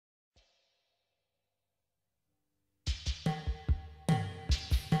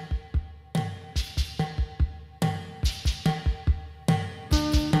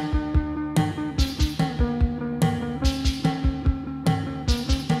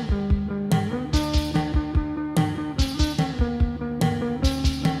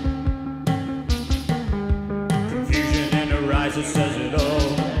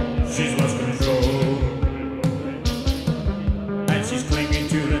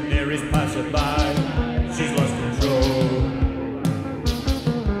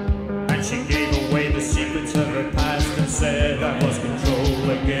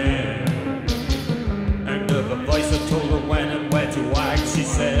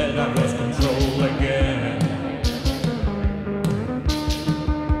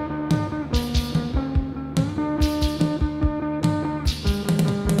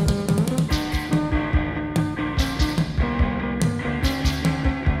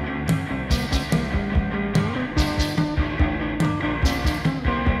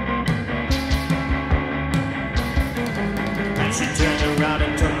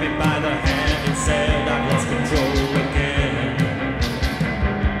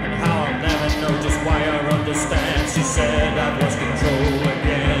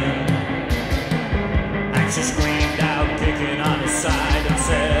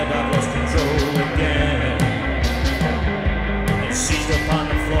on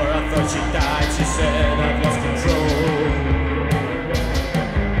the floor, I thought she died. She said, I've lost control.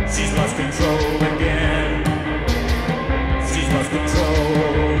 She's lost control again. She's lost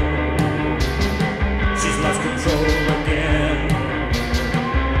control. She's lost control again.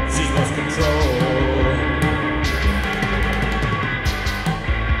 She's lost control.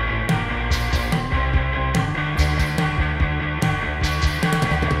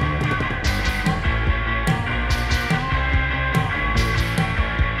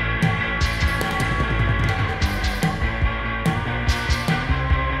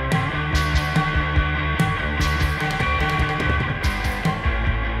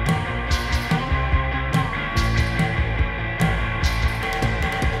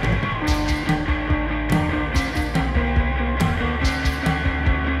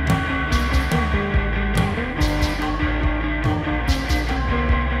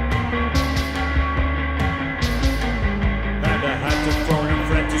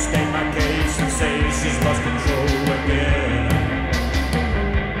 State my case and say she's lost control again.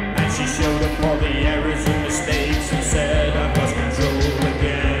 And she showed up all the errors in